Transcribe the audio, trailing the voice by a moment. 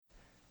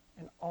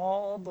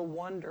all the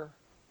wonder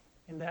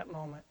in that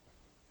moment.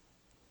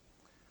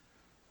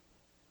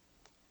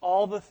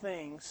 All the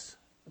things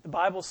that the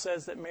Bible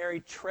says that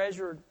Mary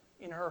treasured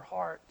in her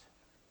heart,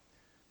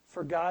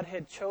 for God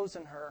had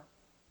chosen her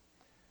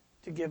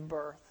to give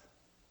birth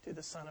to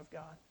the Son of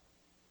God.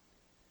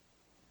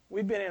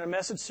 We've been in a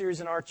message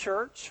series in our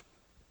church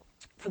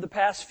for the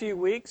past few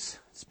weeks.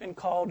 It's been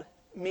called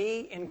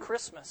Me in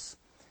Christmas.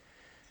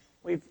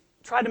 We've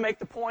tried to make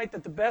the point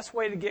that the best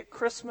way to get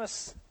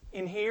Christmas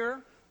in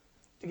here,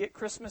 to get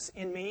Christmas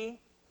in me,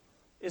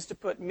 is to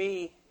put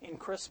me in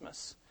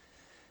Christmas.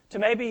 To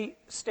maybe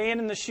stand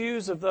in the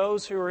shoes of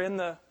those who are in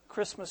the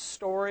Christmas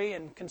story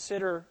and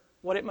consider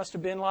what it must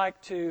have been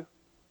like to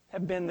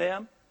have been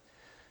them,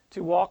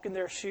 to walk in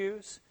their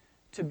shoes,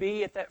 to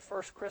be at that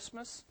first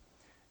Christmas.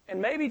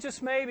 And maybe,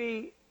 just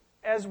maybe,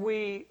 as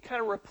we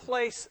kind of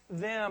replace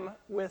them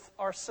with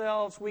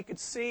ourselves, we could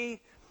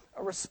see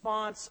a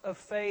response of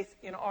faith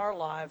in our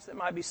lives that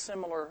might be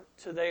similar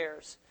to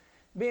theirs.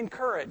 Be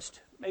encouraged,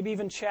 maybe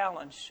even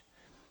challenged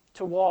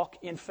to walk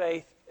in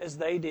faith as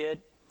they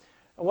did.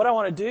 And what I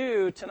want to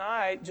do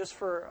tonight, just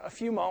for a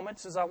few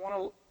moments, is I want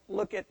to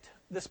look at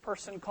this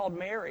person called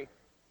Mary.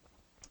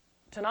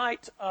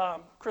 Tonight,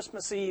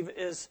 Christmas Eve,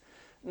 is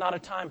not a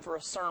time for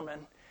a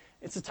sermon.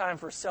 It's a time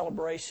for a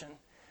celebration.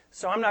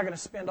 So I'm not going to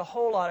spend a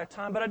whole lot of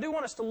time, but I do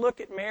want us to look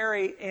at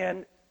Mary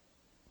and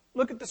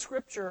look at the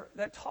scripture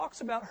that talks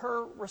about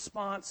her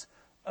response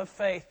of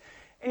faith.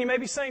 And you may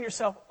be saying to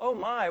yourself, oh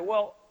my,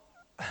 well,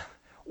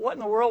 what in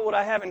the world would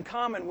I have in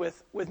common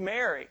with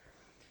Mary?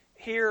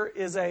 Here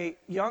is a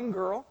young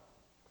girl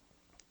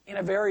in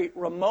a very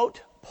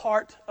remote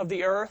part of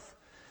the earth,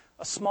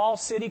 a small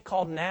city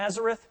called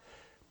Nazareth,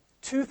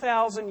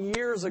 2,000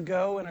 years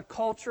ago, in a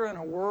culture and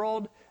a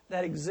world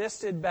that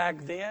existed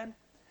back then.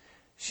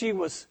 She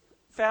was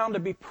found to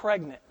be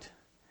pregnant.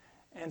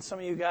 And some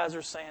of you guys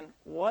are saying,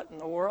 what in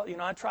the world? You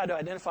know, I tried to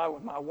identify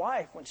with my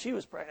wife when she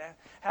was pregnant.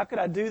 How could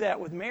I do that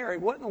with Mary?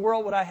 What in the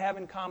world would I have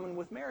in common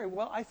with Mary?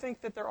 Well, I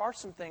think that there are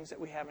some things that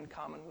we have in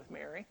common with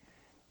Mary.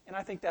 And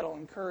I think that'll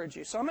encourage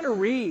you. So I'm going to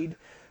read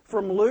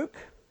from Luke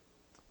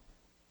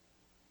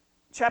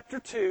chapter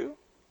 2.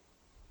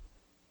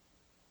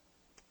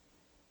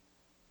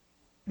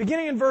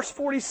 Beginning in verse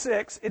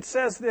 46, it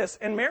says this,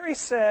 and Mary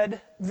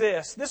said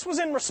this. This was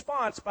in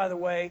response, by the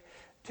way,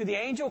 to the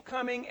angel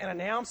coming and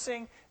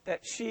announcing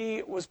that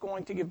she was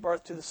going to give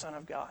birth to the Son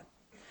of God.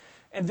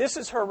 And this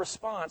is her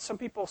response. Some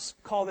people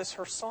call this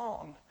her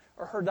song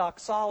or her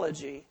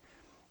doxology,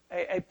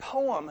 a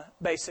poem,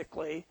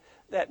 basically,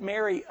 that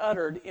Mary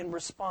uttered in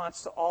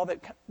response to all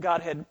that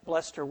God had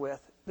blessed her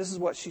with. This is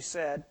what she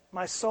said.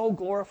 My soul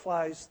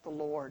glorifies the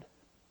Lord.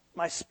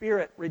 My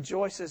spirit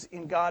rejoices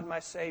in God my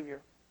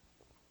Savior.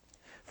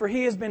 For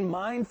he has been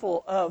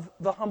mindful of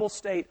the humble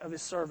state of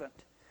his servant.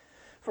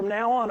 From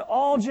now on,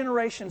 all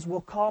generations will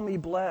call me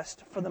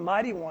blessed, for the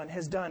Mighty One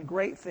has done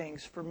great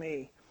things for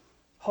me.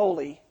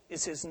 Holy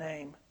is his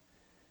name.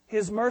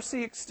 His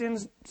mercy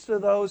extends to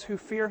those who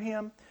fear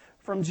him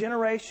from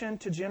generation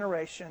to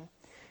generation.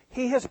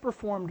 He has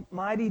performed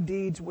mighty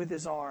deeds with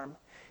his arm.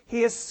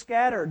 He has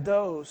scattered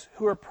those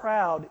who are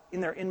proud in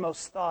their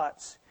inmost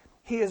thoughts.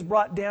 He has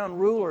brought down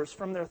rulers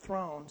from their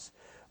thrones,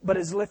 but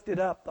has lifted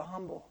up the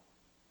humble.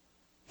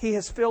 He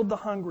has filled the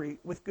hungry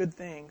with good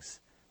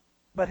things,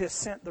 but has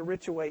sent the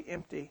rich away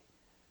empty.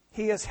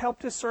 He has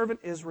helped his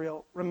servant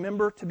Israel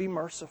remember to be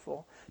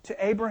merciful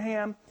to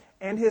Abraham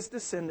and his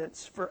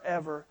descendants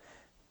forever,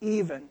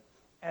 even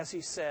as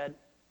he said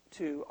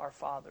to our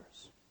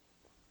fathers.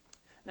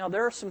 Now,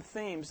 there are some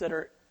themes that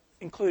are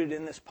included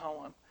in this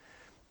poem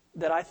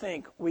that I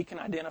think we can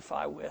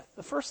identify with.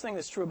 The first thing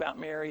that's true about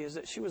Mary is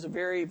that she was a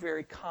very,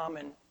 very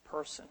common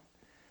person.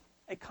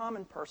 A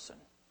common person.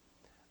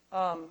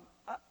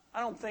 I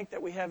don't think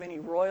that we have any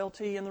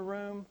royalty in the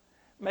room.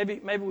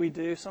 Maybe we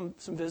do. Some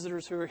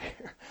visitors who are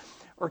here,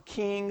 or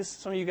kings.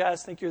 Some of you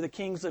guys think you're the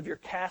kings of your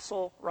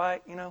castle,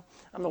 right? You know,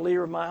 I'm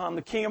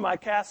the king of my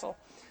castle.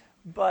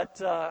 But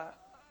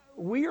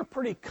we are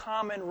pretty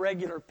common,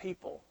 regular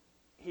people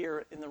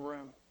here in the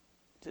room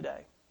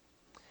today.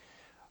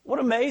 What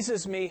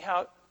amazes me,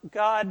 how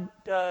God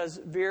does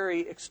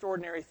very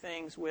extraordinary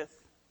things with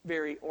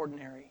very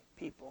ordinary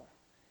people.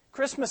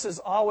 Christmas is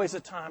always a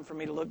time for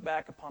me to look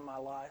back upon my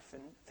life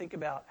and think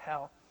about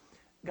how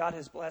God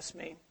has blessed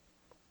me,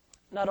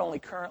 not only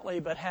currently,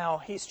 but how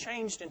he's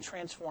changed and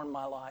transformed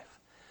my life.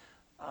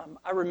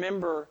 I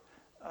remember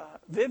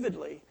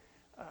vividly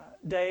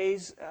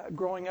days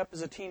growing up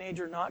as a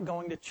teenager, not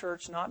going to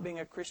church, not being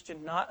a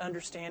Christian, not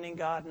understanding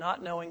God,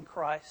 not knowing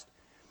Christ.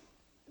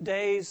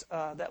 Days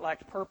that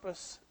lacked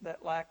purpose,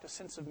 that lacked a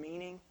sense of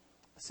meaning,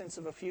 a sense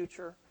of a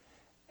future.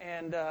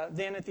 And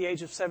then at the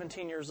age of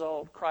 17 years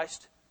old,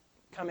 Christ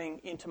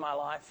coming into my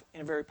life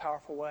in a very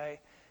powerful way,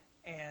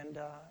 and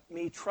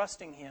me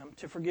trusting him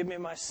to forgive me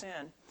of my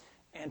sin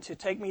and to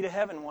take me to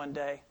heaven one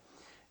day,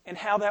 and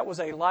how that was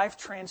a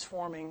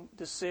life-transforming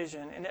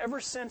decision. And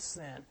ever since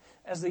then,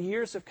 as the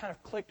years have kind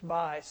of clicked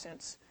by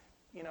since,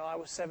 I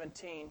was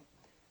 17,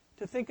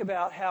 to think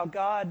about how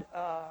God,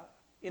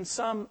 in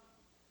some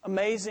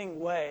amazing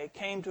way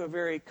came to a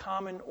very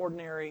common,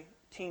 ordinary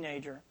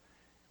teenager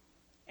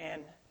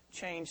and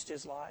changed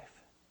his life.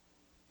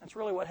 That's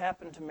really what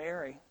happened to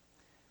Mary.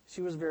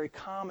 She was a very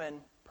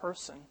common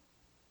person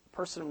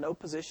of no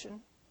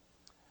position,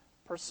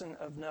 person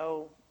of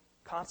no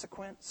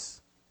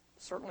consequence,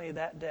 certainly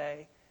that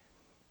day,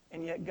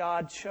 and yet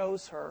God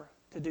chose her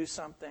to do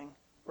something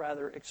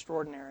rather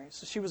extraordinary.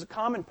 So she was a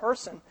common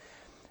person,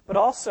 but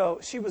also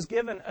she was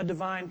given a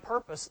divine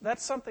purpose.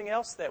 That's something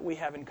else that we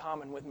have in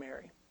common with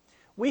Mary.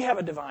 We have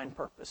a divine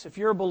purpose. If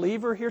you're a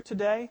believer here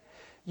today,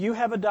 you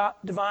have a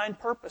divine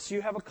purpose.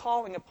 You have a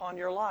calling upon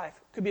your life.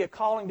 It could be a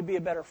calling to be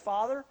a better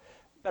father,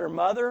 better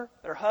mother,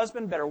 better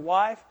husband, better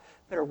wife,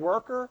 better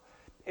worker,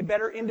 a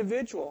better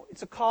individual.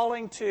 It's a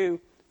calling to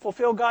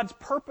fulfill God's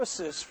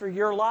purposes for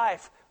your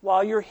life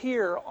while you're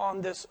here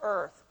on this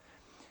earth.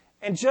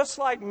 And just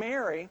like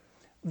Mary,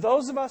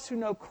 those of us who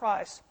know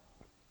Christ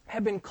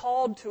have been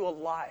called to a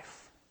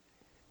life.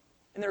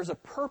 And there's a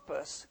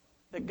purpose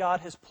that God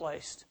has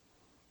placed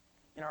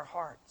in our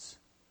hearts.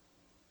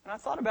 And I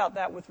thought about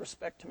that with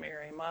respect to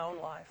Mary in my own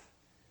life.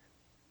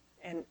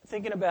 And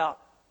thinking about,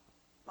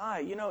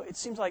 it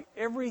seems like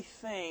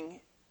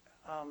everything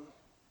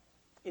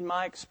in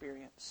my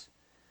experience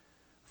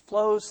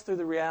flows through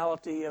the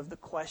reality of the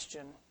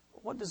question,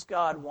 what does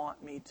God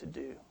want me to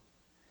do?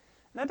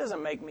 And that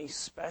doesn't make me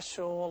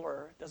special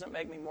or doesn't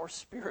make me more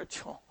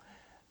spiritual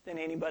than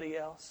anybody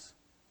else.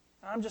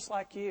 I'm just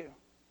like you,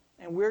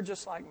 and we're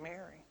just like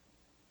Mary.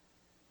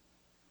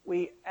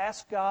 We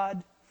ask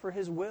God for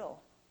His will.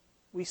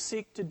 We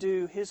seek to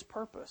do His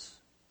purpose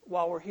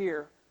while we're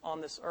here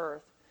on this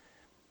earth.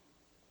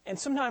 And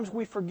sometimes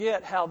we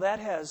forget how that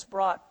has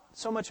brought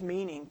so much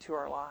meaning to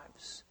our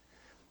lives.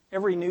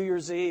 Every New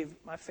Year's Eve,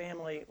 my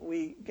family,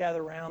 we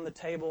gather around the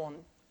table and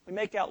we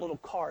make out little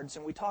cards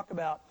and we talk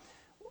about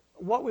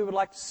what we would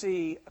like to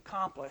see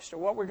accomplished or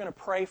what we're going to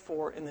pray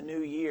for in the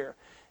new year.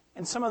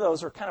 And some of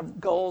those are kind of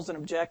goals and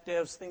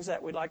objectives, things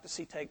that we'd like to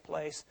see take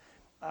place,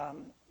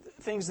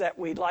 things that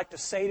we'd like to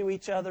say to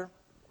each other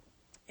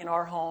in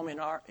our home, in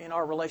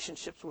our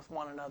relationships with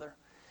one another.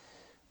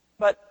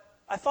 But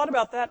I thought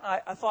about that,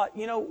 and I thought,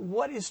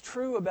 what is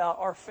true about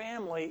our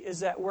family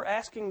is that we're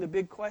asking the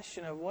big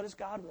question of what does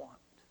God want?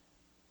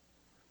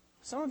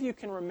 Some of you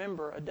can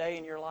remember a day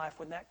in your life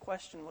when that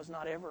question was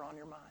not ever on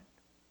your mind,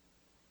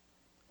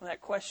 when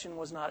that question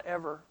was not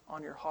ever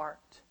on your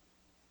heart.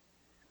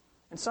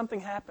 And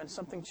something happened,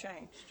 something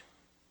changed.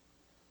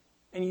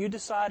 And you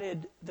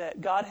decided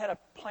that God had a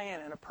plan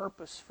and a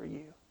purpose for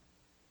you,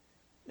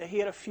 that He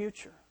had a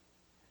future,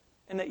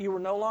 and that you were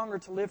no longer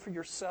to live for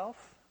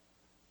yourself,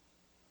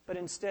 but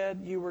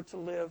instead you were to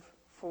live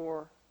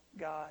for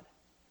God.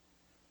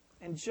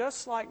 And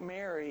just like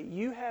Mary,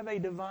 you have a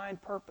divine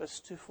purpose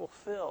to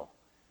fulfill.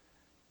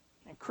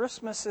 And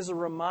Christmas is a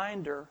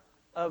reminder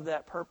of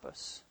that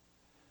purpose.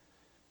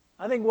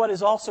 I think what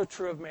is also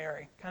true of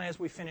Mary, kind of as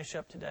we finish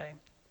up today,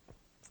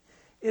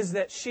 is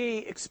that she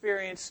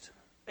experienced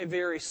a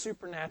very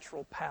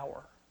supernatural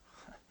power.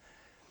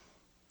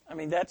 I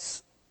mean,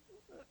 that's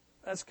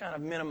kind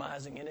of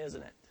minimizing it,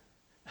 isn't it?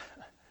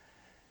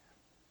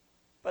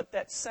 But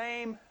that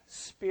same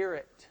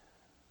Spirit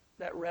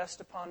that rests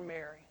upon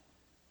Mary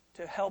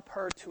to help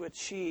her to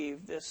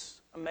achieve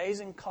this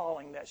amazing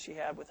calling that she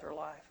had with her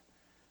life,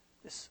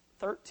 this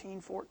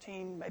 13,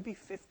 14, maybe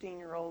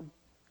 15-year-old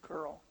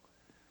girl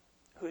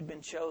who had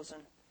been chosen.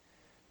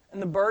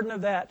 And the burden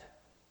of that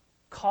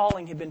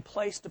calling had been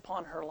placed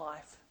upon her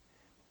life.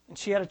 And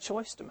she had a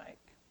choice to make.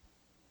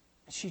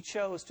 And she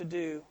chose to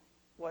do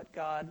what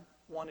God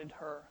wanted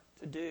her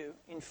to do.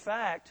 In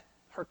fact,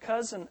 her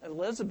cousin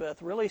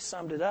Elizabeth really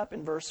summed it up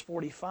in verse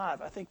 45.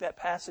 I think that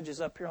passage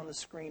is up here on the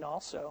screen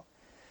also.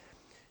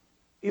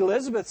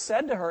 Elizabeth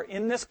said to her,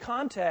 in this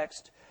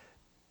context,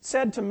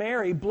 said to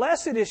Mary,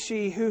 "Blessed is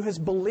she who has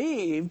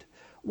believed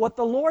what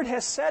the Lord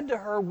has said to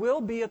her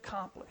will be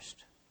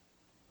accomplished."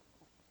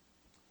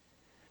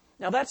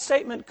 Now that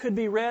statement could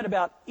be read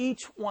about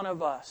each one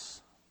of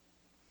us.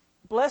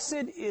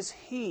 Blessed is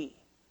he,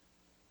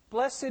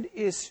 blessed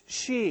is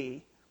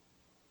she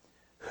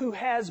who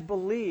has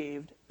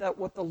believed that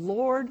what the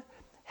Lord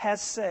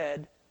has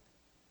said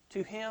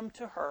to him,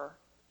 to her,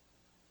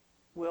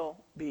 will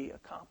be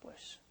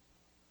accomplished.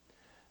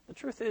 The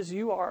truth is,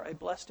 you are a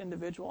blessed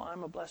individual.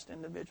 I'm a blessed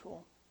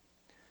individual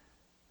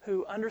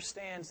who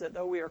understands that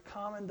though we are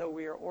common, though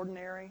we are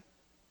ordinary,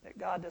 that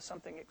God does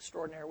something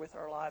extraordinary with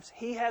our lives.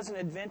 He has an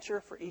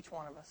adventure for each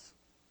one of us.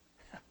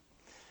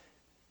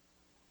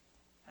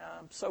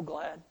 I'm so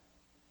glad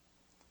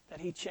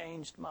that He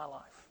changed my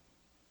life.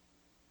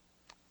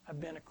 I've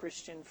been a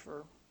Christian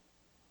for,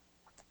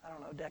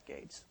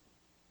 decades.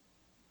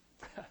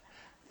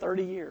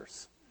 30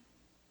 years.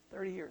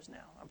 30 years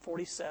now. I'm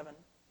 47.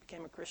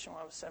 Became a Christian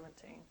when I was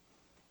 17.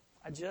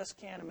 I just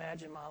can't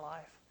imagine my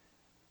life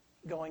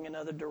going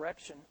another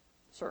direction.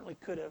 Certainly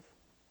could have.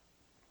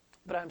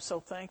 But I'm so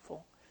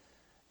thankful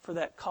for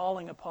that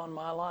calling upon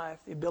my life,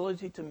 the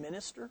ability to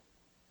minister,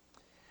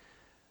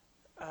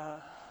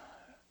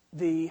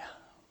 the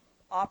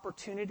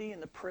opportunity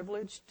and the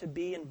privilege to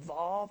be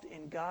involved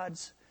in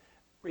God's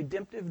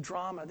redemptive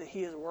drama that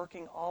He is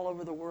working all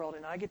over the world,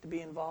 and I get to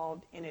be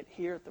involved in it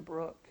here at the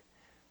Brook,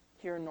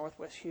 here in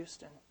Northwest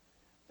Houston.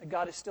 That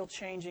God is still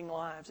changing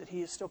lives, that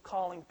He is still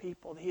calling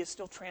people, that He is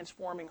still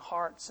transforming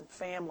hearts and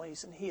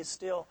families, and He is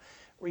still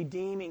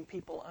redeeming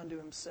people unto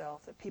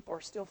Himself, that people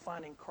are still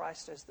finding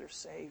Christ as their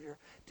Savior.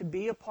 To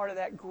be a part of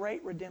that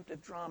great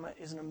redemptive drama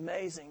is an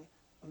amazing,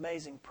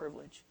 amazing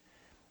privilege.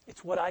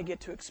 It's what I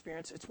get to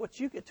experience. It's what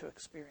you get to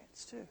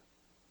experience too.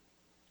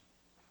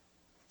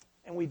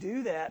 And we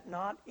do that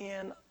not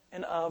in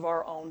and of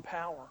our own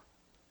power.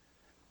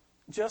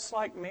 Just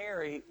like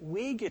Mary,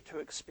 we get to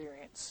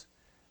experience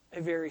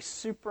a very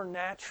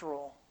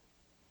supernatural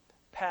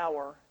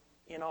power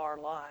in our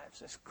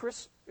lives.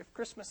 If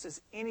Christmas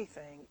is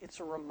anything, it's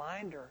a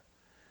reminder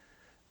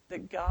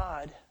that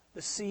God,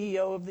 the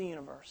CEO of the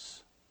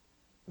universe,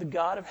 the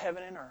God of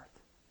heaven and earth,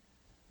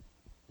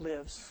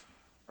 lives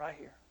right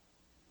here.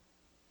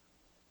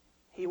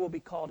 He will be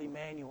called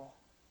Emmanuel,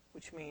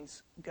 which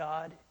means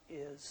God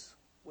is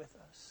with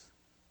us.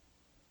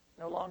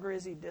 No longer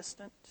is He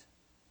distant.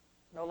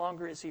 No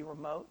longer is He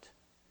remote.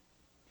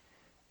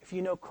 If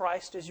you know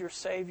Christ as your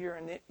Savior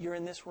and you're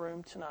in this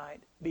room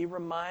tonight, be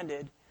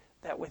reminded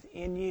that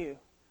within you,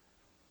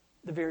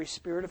 the very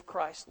Spirit of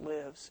Christ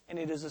lives, and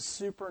it is a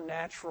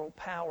supernatural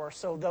power.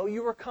 So though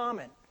you are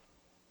common,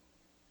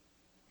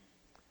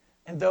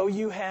 and though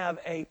you have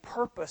a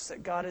purpose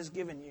that God has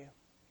given you,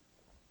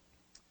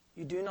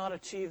 you do not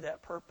achieve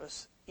that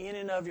purpose in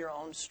and of your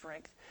own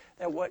strength.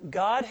 That what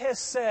God has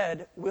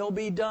said will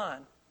be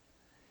done,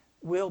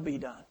 will be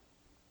done.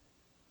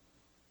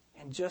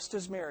 And just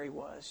as Mary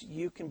was,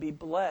 you can be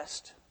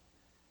blessed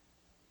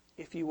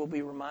if you will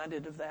be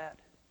reminded of that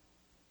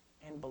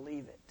and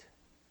believe it.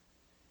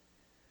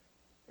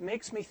 It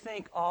makes me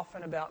think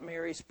often about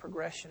Mary's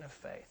progression of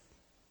faith.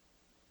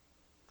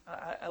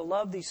 I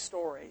love these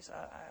stories.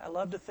 I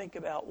love to think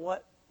about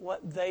what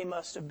they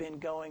must have been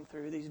going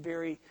through, these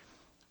very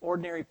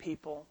ordinary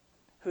people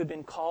who had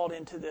been called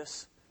into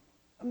this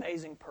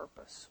amazing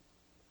purpose.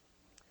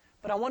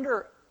 But I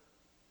wonder,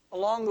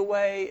 along the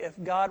way, if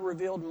God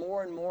revealed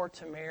more and more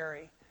to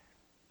Mary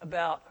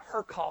about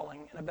her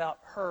calling and about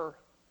her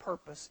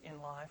purpose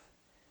in life.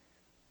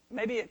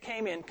 Maybe it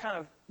came in kind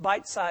of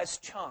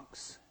bite-sized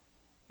chunks.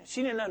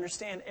 She didn't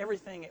understand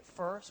everything at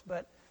first,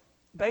 but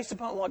based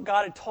upon what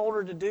God had told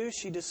her to do,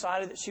 she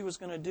decided that she was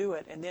going to do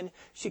it. And then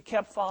she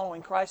kept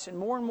following Christ, and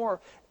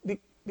more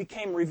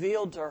became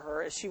revealed to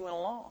her as she went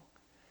along.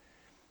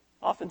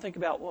 I often think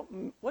about,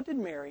 what did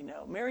Mary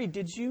know? Mary,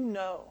 did you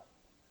know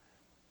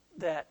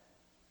that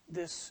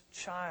this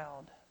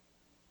child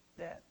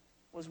that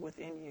was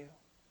within you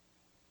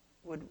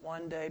would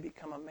one day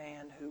become a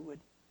man who would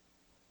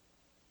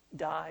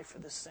die for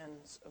the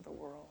sins of the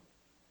world?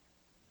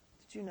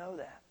 Did you know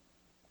that?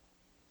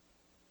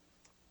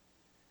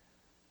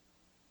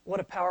 What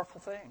a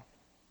powerful thing.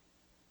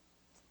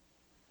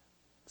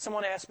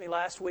 Someone asked me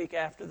last week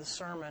after the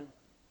sermon,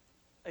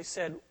 they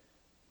said,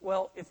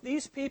 well, if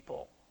these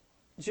people,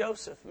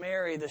 Joseph,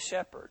 Mary, the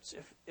shepherds,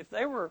 if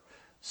they were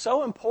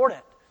so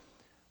important,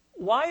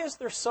 why is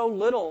there so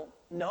little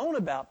known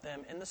about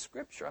them in the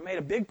Scripture? I made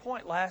a big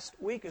point last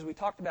week as we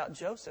talked about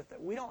Joseph,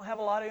 that we don't have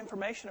a lot of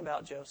information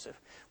about Joseph.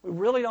 We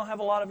really don't have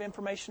a lot of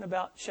information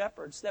about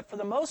shepherds. That for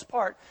the most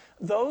part,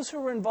 those who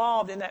were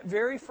involved in that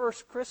very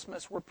first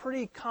Christmas were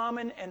pretty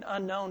common and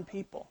unknown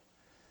people.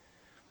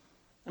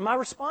 And my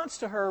response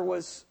to her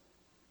was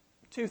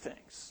two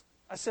things.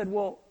 I said,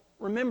 well,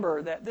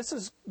 remember that this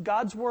is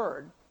God's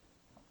Word,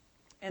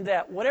 and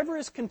that whatever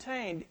is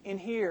contained in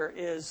here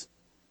is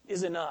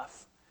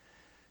enough.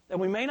 That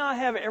we may not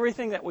have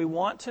everything that we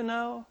want to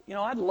know. You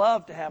know, I'd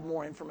love to have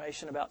more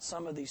information about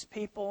some of these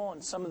people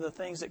and some of the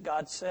things that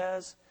God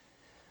says.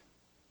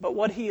 But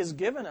what He has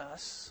given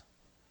us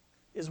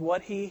is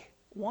what He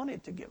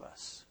wanted to give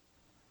us.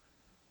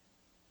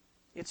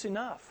 It's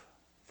enough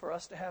for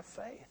us to have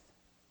faith.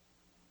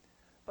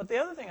 But the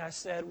other thing I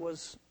said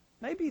was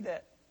maybe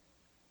that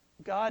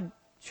God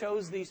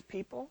chose these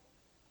people.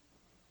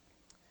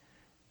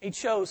 He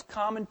chose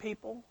common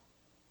people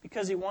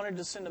because He wanted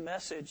to send a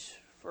message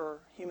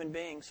for human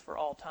beings for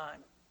all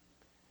time.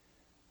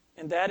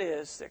 And that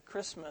is that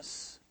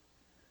Christmas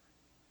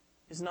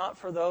is not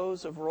for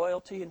those of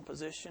royalty and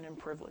position and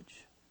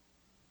privilege.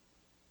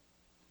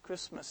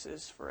 Christmas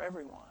is for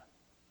everyone.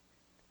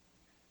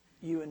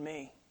 You and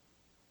me.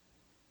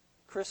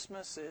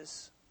 Christmas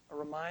is a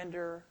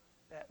reminder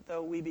that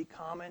though we be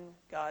common,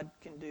 God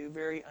can do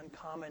very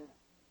uncommon,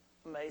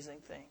 amazing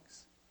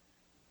things.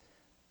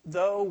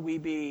 Though we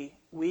be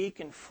weak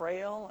and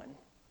frail, and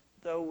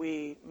though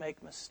we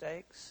make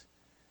mistakes,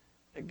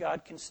 that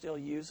God can still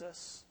use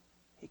us.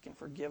 He can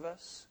forgive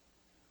us.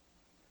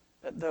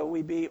 That though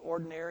we be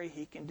ordinary,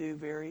 He can do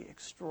very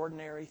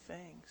extraordinary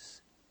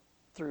things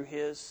through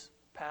His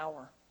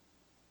power.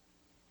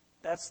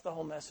 That's the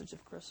whole message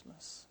of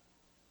Christmas.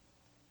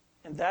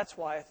 And that's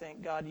why I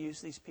think God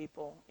used these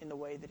people in the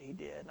way that He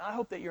did. And I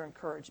hope that you're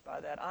encouraged by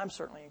that. I'm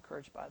certainly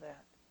encouraged by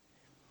that.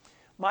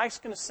 Mike's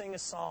going to sing a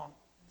song.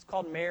 It's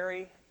called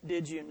Mary,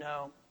 Did You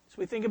Know? As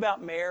we think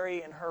about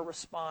Mary and her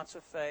response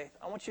of faith,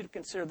 I want you to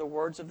consider the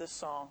words of this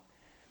song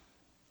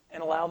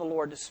and allow the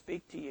Lord to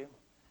speak to you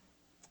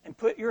and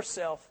put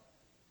yourself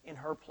in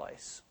her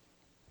place.